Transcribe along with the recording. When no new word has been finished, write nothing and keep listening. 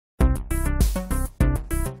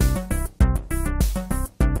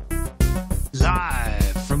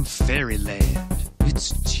Maryland.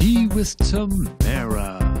 It's Tea with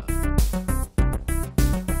Tamara.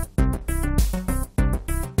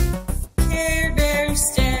 Care Bear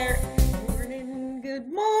Stare. Good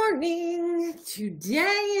morning. Today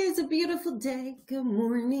is a beautiful day. Good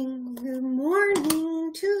morning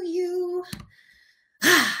to you.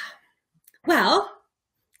 Well,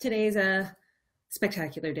 today's a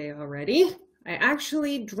spectacular day already. I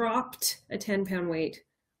actually dropped a 10-pound weight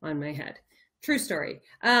on my head. True story.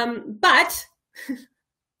 But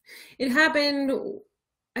it happened.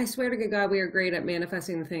 I swear to good God, we are great at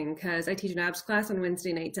manifesting the thing, because I teach an abs class on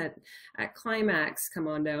Wednesday nights at Climax. Come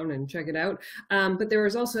on down and check it out. But there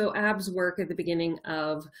was also abs work at the beginning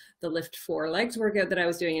of the Lift 4 legs workout that I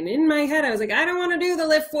was doing. And in my head, I was like, I don't want to do the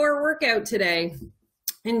Lift 4 workout today.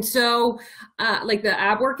 And so, like the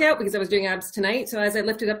ab workout, because I was doing abs tonight. So as I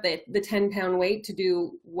lifted up the 10-pound weight to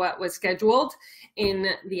do what was scheduled in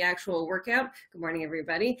the actual workout, good morning,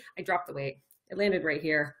 everybody, I dropped the weight. It landed right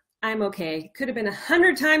here. I'm okay. Could have been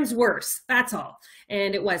 100 times worse. That's all.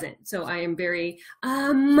 And it wasn't. So I am very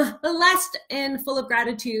blessed and full of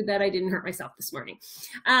gratitude that I didn't hurt myself this morning.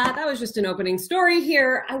 That was just an opening story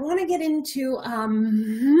here. I want to get into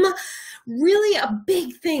really a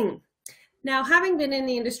big thing. Now, having been in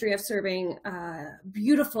the industry of serving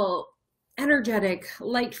beautiful, energetic,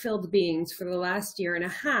 light-filled beings for the last year and a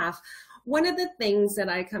half, one of the things that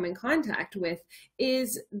I come in contact with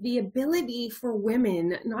is the ability for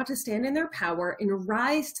women not to stand in their power and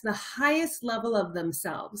rise to the highest level of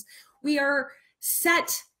themselves. We are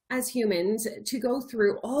set as humans to go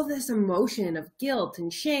through all this emotion of guilt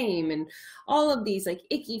and shame and all of these like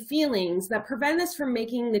icky feelings that prevent us from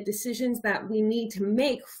making the decisions that we need to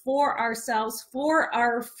make for ourselves, for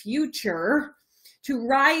our future, to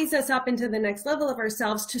rise us up into the next level of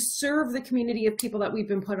ourselves, to serve the community of people that we've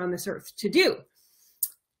been put on this earth to do.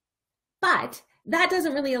 But that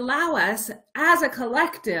doesn't really allow us as a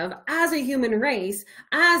collective, as a human race,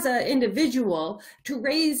 as an individual, to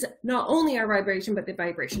raise not only our vibration, but the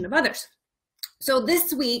vibration of others. So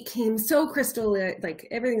this week came so like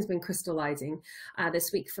everything's been crystallizing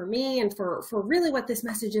this week for me, and for really what this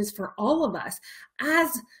message is for all of us,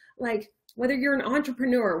 as like, whether you're an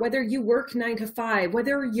entrepreneur, whether you work 9 to 5,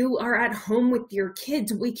 whether you are at home with your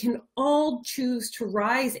kids, we can all choose to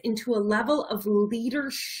rise into a level of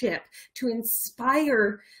leadership to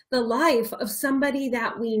inspire the life of somebody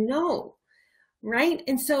that we know, right?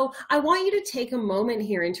 And so I want you to take a moment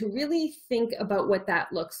here and to really think about what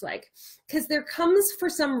that looks like, because there comes, for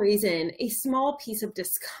some reason, a small piece of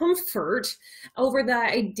discomfort over the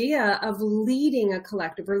idea of leading a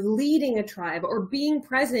collective or leading a tribe or being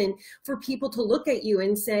present for people to look at you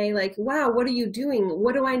and say like, wow, what are you doing?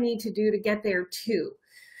 What do I need to do to get there too?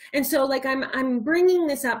 And so like, I'm bringing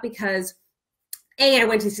this up because I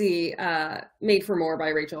went to see Made for More by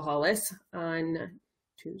Rachel Hollis on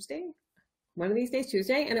Tuesday. One of these days,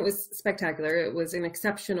 Tuesday, and it was spectacular. It was an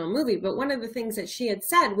exceptional movie. But one of the things that she had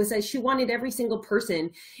said was that she wanted every single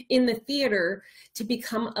person in the theater to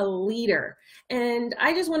become a leader. And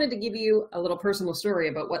I just wanted to give you a little personal story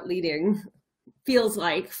about what leading feels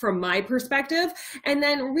like from my perspective, and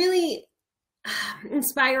then really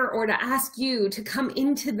inspire or to ask you to come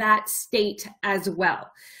into that state as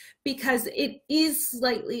well. Because it is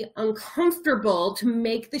slightly uncomfortable to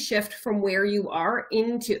make the shift from where you are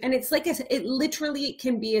into, and it's like, it literally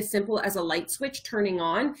can be as simple as a light switch turning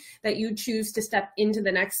on that you choose to step into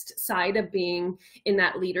the next side of being in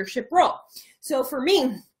that leadership role. So for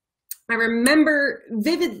me, I remember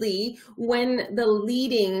vividly when the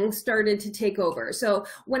leading started to take over. So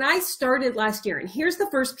when I started last year, and here's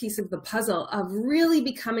the first piece of the puzzle of really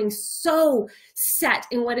becoming so set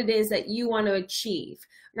in what it is that you want to achieve,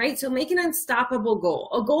 right? So make an unstoppable goal,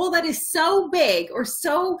 a goal that is so big or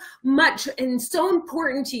so much and so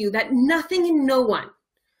important to you that nothing and no one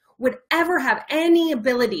would ever have any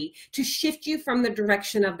ability to shift you from the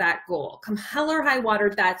direction of that goal. Come hell or high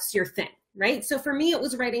water, that's your thing. Right? So for me, it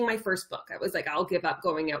was writing my first book. I was like, I'll give up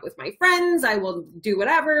going out with my friends. I will do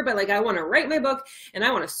whatever, but like, I want to write my book and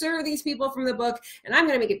I want to serve these people from the book and I'm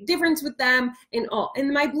going to make a difference with them and all.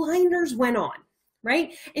 And my blinders went on,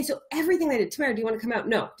 right? And so everything I did, Tamara, do you want to come out?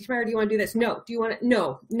 No. Tamara, do you want to do this? No. Do you want to?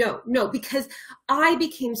 No, no, no. Because I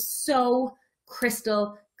became so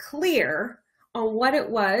crystal clear on what it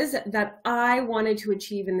was that I wanted to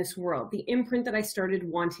achieve in this world, the imprint that I started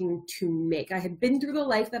wanting to make. I had been through the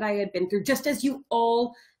life that I had been through, just as you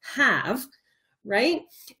all have, right?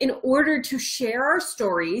 In order to share our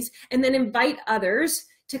stories and then invite others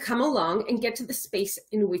to come along and get to the space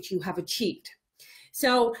in which you have achieved.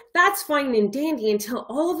 So that's fine and dandy until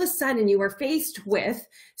all of a sudden you are faced with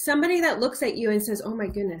somebody that looks at you and says, oh my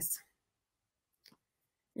goodness,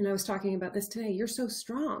 And I was talking about this today. You're so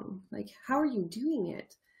strong. Like, how are you doing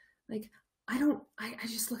it? Like, I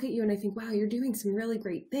just look at you and I think, wow, you're doing some really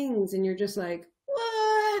great things. And you're just like,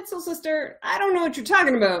 what? So sister, I don't know what you're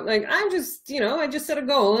talking about. Like, I'm just, I just set a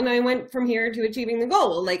goal and I went from here to achieving the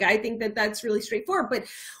goal. Like, I think that that's really straightforward. But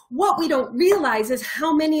what we don't realize is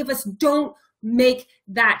how many of us don't make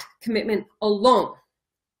that commitment alone.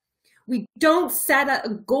 We don't set a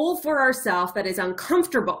goal for ourselves that is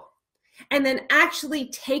uncomfortable and then actually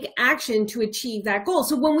take action to achieve that goal.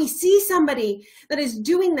 So when we see somebody that is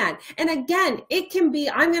doing that, and again, it can be,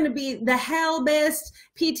 I'm going to be the hell best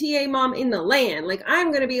PTA mom in the land. Like, I'm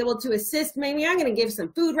going to be able to assist. Maybe I'm going to give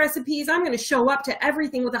some food recipes. I'm going to show up to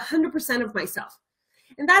everything with 100% of myself.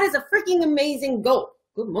 And that is a freaking amazing goal.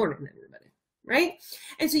 Good morning, everybody. Right?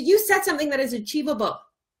 And so you set something that is achievable.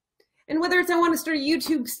 And whether it's I want to start a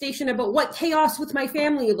YouTube station about what chaos with my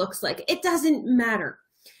family looks like, it doesn't matter.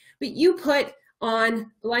 But you put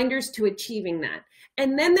on blinders to achieving that.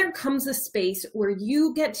 And then there comes a space where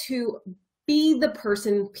you get to be the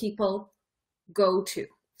person people go to.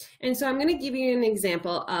 And so I'm going to give you an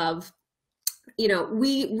example of,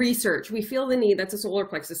 we research, we feel the need, that's a solar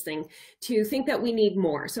plexus thing, to think that we need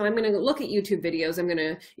more. So I'm going to look at YouTube videos. I'm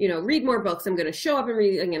going to, read more books. I'm going to show up and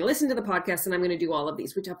read, I'm going to listen to the podcast, and I'm going to do all of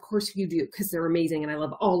these, which of course you do because they're amazing. And I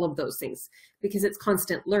love all of those things because it's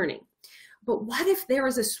constant learning. But what if there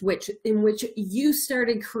was a switch in which you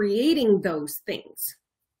started creating those things?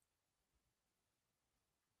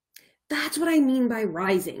 That's what I mean by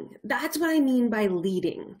rising. That's what I mean by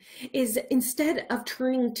leading, is instead of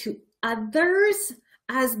turning to others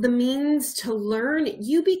as the means to learn,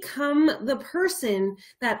 you become the person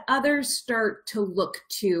that others start to look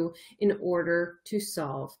to in order to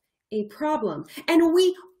solve a problem. And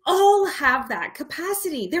we all have that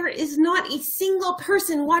capacity. There is not a single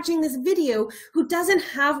person watching this video who doesn't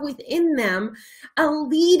have within them a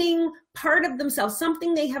leading part of themselves,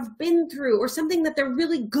 something they have been through or something that they're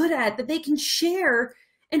really good at that they can share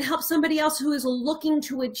and help somebody else who is looking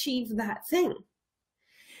to achieve that thing.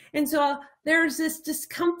 And so there's this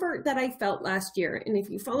discomfort that I felt last year. And if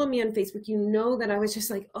you follow me on Facebook, you know that I was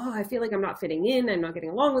just like, oh, I feel like I'm not fitting in. I'm not getting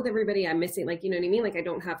along with everybody. I'm missing, like, you know what I mean? Like, I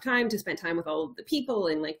don't have time to spend time with all of the people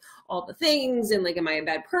and like all the things. And like, am I a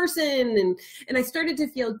bad person? And I started to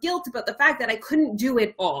feel guilt about the fact that I couldn't do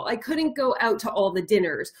it all. I couldn't go out to all the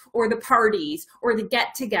dinners or the parties or the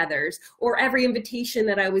get-togethers or every invitation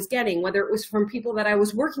that I was getting, whether it was from people that I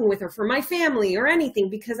was working with or from my family or anything,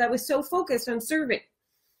 because I was so focused on serving.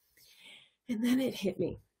 And then it hit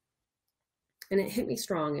me, and it hit me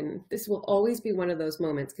strong. And this will always be one of those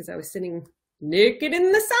moments because I was sitting naked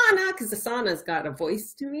in the sauna, because the sauna's got a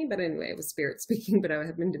voice to me. But anyway, it was Spirit speaking, but I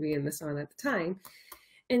happened to be in the sauna at the time.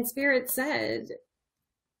 And Spirit said,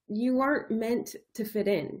 you aren't meant to fit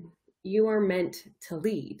in. You are meant to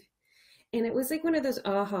lead. And it was like one of those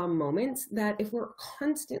aha moments that if we're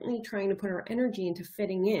constantly trying to put our energy into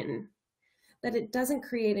fitting in, that it doesn't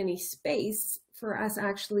create any space for us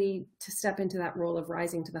actually to step into that role of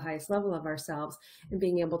rising to the highest level of ourselves and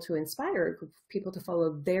being able to inspire a group of people to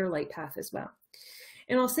follow their light path as well.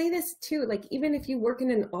 And I'll say this too, like, even if you work in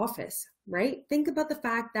an office, right? Think about the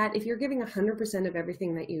fact that if you're giving 100% of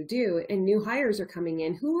everything that you do and new hires are coming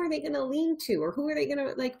in, who are they going to lean to, or who are they going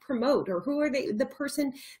to like promote, or who are they, the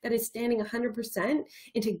person that is standing 100%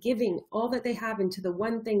 into giving all that they have into the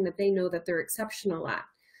one thing that they know that they're exceptional at.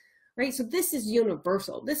 Right? So this is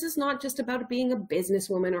universal. This is not just about being a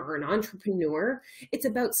businesswoman or an entrepreneur. It's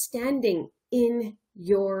about standing in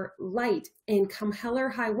your light, and come hell or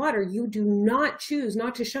high water, you do not choose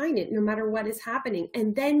not to shine it no matter what is happening.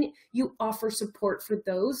 And then you offer support for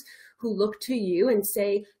those who look to you and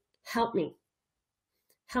say, help me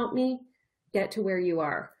get to where you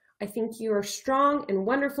are. I think you are strong and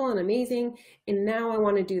wonderful and amazing. And now I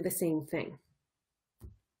want to do the same thing.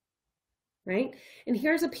 Right? And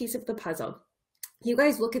here's a piece of the puzzle. You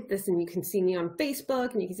guys look at this and you can see me on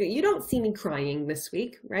Facebook and you can see, you don't see me crying this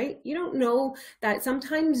week, right? You don't know that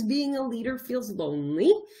sometimes being a leader feels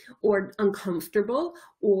lonely or uncomfortable,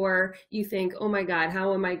 or you think, oh my God,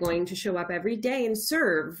 how am I going to show up every day and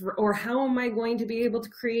serve? Or how am I going to be able to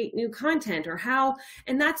create new content, or how,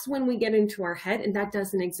 and that's when we get into our head, and that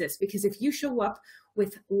doesn't exist. Because if you show up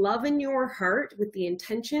with love in your heart, with the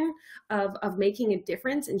intention of making a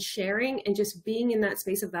difference and sharing and just being in that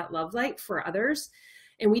space of that love light for others,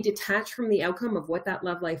 and we detach from the outcome of what that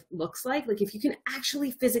love life looks like if you can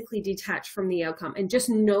actually physically detach from the outcome and just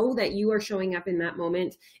know that you are showing up in that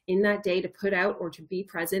moment, in that day, to put out or to be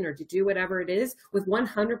present or to do whatever it is with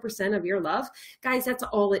 100% of your love, guys, that's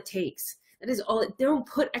all it takes. That is all. They don't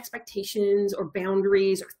put expectations or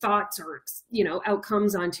boundaries or thoughts or, you know,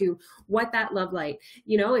 outcomes onto what that love light.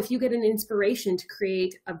 You know, if you get an inspiration to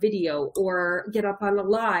create a video or get up on a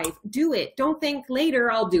live, do it. Don't think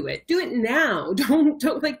later I'll do it. Do it now. Don't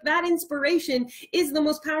like, that inspiration is the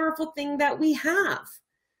most powerful thing that we have.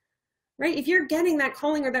 Right? If you're getting that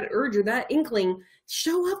calling or that urge or that inkling,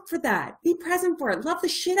 show up for that. Be present for it. Love the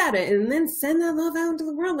shit out of it. And then send that love out into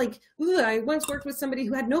the world. Like, ooh, I once worked with somebody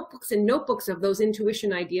who had notebooks and notebooks of those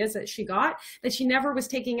intuition ideas that she got that she never was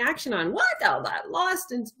taking action on. What? All that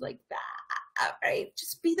lost and like that, right?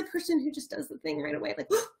 Just be the person who just does the thing right away. Like,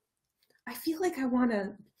 oh, I feel like I want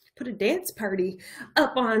to put a dance party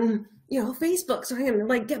up on, you know, Facebook. So I'm going to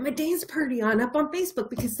like get my dance party on up on Facebook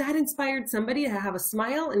because that inspired somebody to have a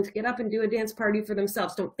smile and to get up and do a dance party for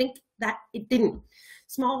themselves. Don't think that it didn't.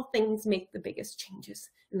 Small things make the biggest changes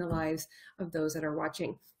in the lives of those that are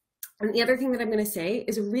watching. And the other thing that I'm going to say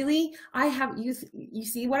is really, I have, you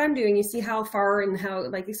see what I'm doing, you see how far and how,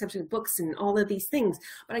 like, exception books and all of these things,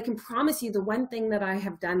 but I can promise you the one thing that I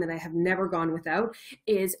have done that I have never gone without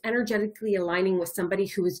is energetically aligning with somebody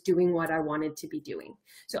who is doing what I wanted to be doing.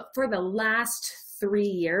 So for the last 3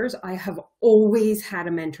 years, I have always had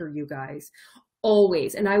a mentor, you guys,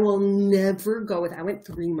 always. And I will never go with, I went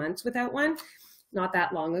 3 months without one. Not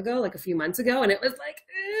that long ago, like a few months ago, and it was like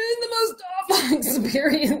the most awful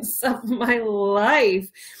experience of my life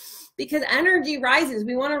because energy rises.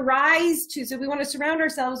 We want to rise to, so we want to surround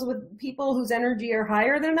ourselves with people whose energy are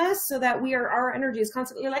higher than us so that our energy is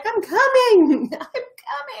constantly like, I'm coming, I'm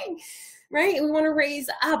coming, right? We want to raise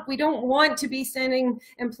up. We don't want to be standing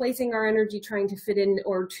and placing our energy trying to fit in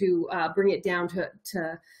or to bring it down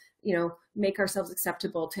to, you know, make ourselves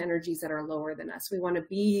acceptable to energies that are lower than us. We want to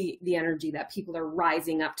be the energy that people are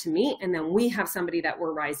rising up to meet, and then we have somebody that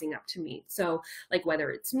we're rising up to meet. So like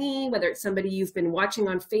whether it's me, whether it's somebody you've been watching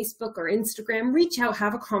on Facebook or Instagram, reach out,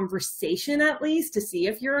 have a conversation at least to see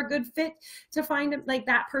if you're a good fit to find like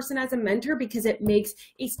that person as a mentor, because it makes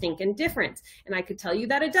a stinking difference. And I could tell you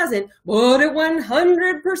that it doesn't, but it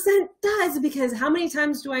 100% does, because how many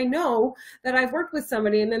times do I know that I've worked with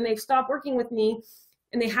somebody and then they've stopped working with me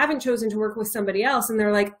and they haven't chosen to work with somebody else, and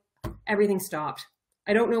they're like, everything stopped.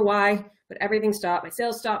 I don't know why, but everything stopped. My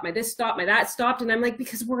sales stopped, my this stopped, my that stopped. And I'm like,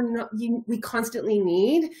 because we constantly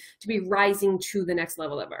need to be rising to the next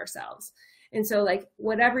level of ourselves. And so like,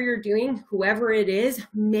 whatever you're doing, whoever it is,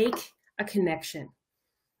 make a connection,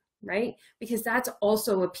 right? Because that's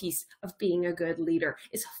also a piece of being a good leader,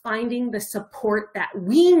 is finding the support that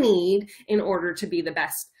we need in order to be the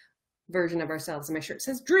best version of ourselves. And my shirt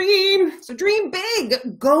says dream. So dream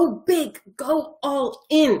big, go all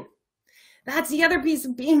in. That's the other piece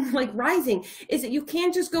of being like rising, is that you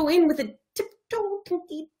can't just go in with a tiptoe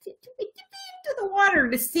into the water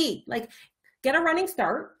to see. Like, get a running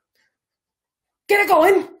start, get it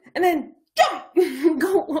going, and then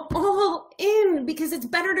go all in, because it's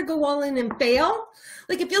better to go all in and fail.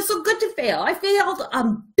 Like, it feels so good to fail. I failed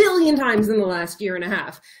 1 billion times in the last year and a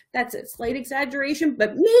half. That's a slight exaggeration,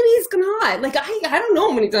 but maybe it's not. Like, I don't know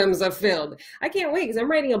how many times I've failed. I can't wait, because I'm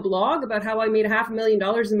writing a blog about how I made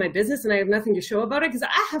 $500,000 in my business and I have nothing to show about it because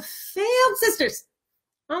I have failed, sisters.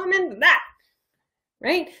 I'm into that.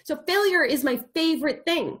 Right? So failure is my favorite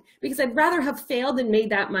thing, because I'd rather have failed and made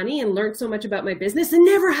that money and learned so much about my business than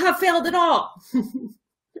never have failed at all.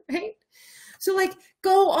 Right? So like,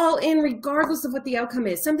 go all in regardless of what the outcome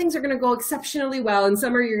is. Some things are going to go exceptionally well, and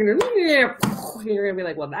some are you're going to be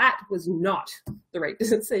like, well, that was not the right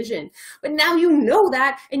decision. But now you know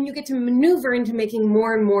that, and you get to maneuver into making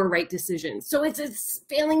more and more right decisions. So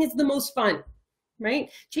failing is the most fun, right?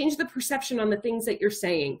 Change the perception on the things that you're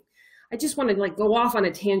saying. I just want to like go off on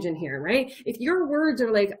a tangent here, right? If your words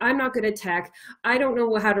are like, I'm not good at tech, I don't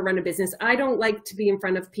know how to run a business, I don't like to be in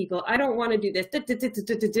front of people, I don't want to do this,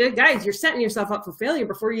 guys, you're setting yourself up for failure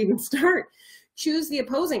before you even start. Choose the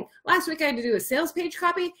opposing. Last week I had to do a sales page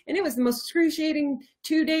copy, and it was the most excruciating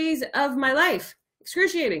 2 days of my life.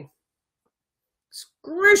 Excruciating.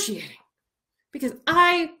 Because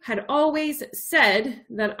I had always said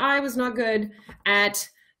that I was not good at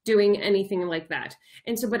doing anything like that.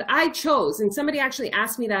 And so, but I chose, and somebody actually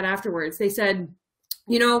asked me that afterwards. They said,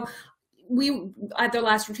 you know, at the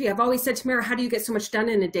last retreat, I've always said, Tamara, how do you get so much done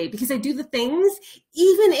in a day? Because I do the things,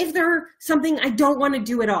 even if they're something I don't want to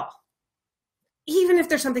do at all. Even if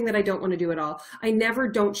there's something that I don't want to do at all, I never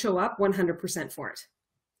don't show up 100% for it.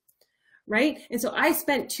 right? And so I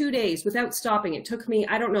spent 2 days without stopping. It took me,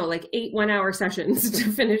 I don't know, like 8 1-hour sessions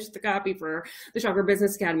to finish the copy for the Chakra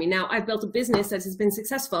Business Academy. Now I've built a business that has been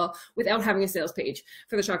successful without having a sales page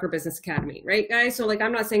for the Chakra Business Academy, right, guys? So like,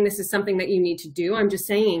 I'm not saying this is something that you need to do. I'm just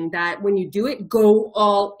saying that when you do it, go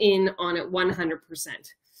all in on it 100%.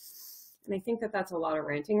 And I think that that's a lot of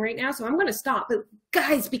ranting right now. So I'm going to stop. But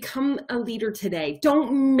guys, become a leader today.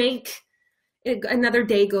 Don't make another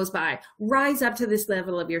day goes by. Rise up to this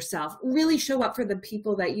level of yourself. Really show up for the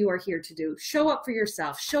people that you are here to do. Show up for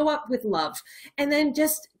yourself. Show up with love. And then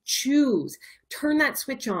just choose. Turn that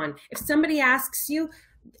switch on. If somebody asks you,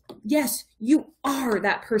 yes, you are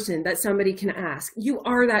that person that somebody can ask. You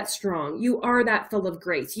are that strong. You are that full of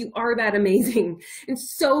grace. You are that amazing. And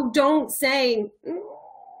so don't say,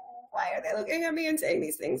 why are they looking at me and saying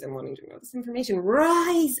these things and wanting to know this information?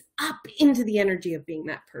 Rise up into the energy of being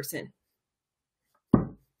that person.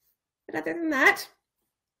 But other than that,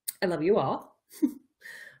 I love you all,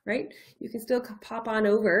 right? You can still pop on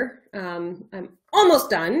over. I'm almost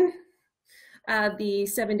done. The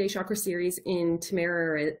 7-day chakra series in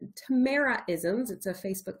Tamaraisms. It's a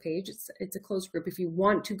Facebook page. It's a closed group. If you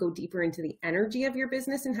want to go deeper into the energy of your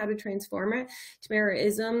business and how to transform it,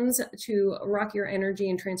 Tamaraisms to rock your energy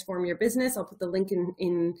and transform your business. I'll put the link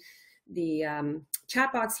in the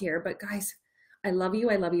chat box here. But guys, I love you.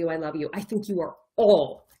 I love you. I love you. I think you are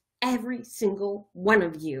all, every single one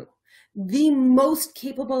of you, the most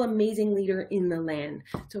capable, amazing leader in the land.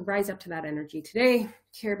 So rise up to that energy today.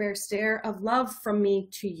 Care Bear stare of love from me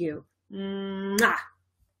to you. Mwah.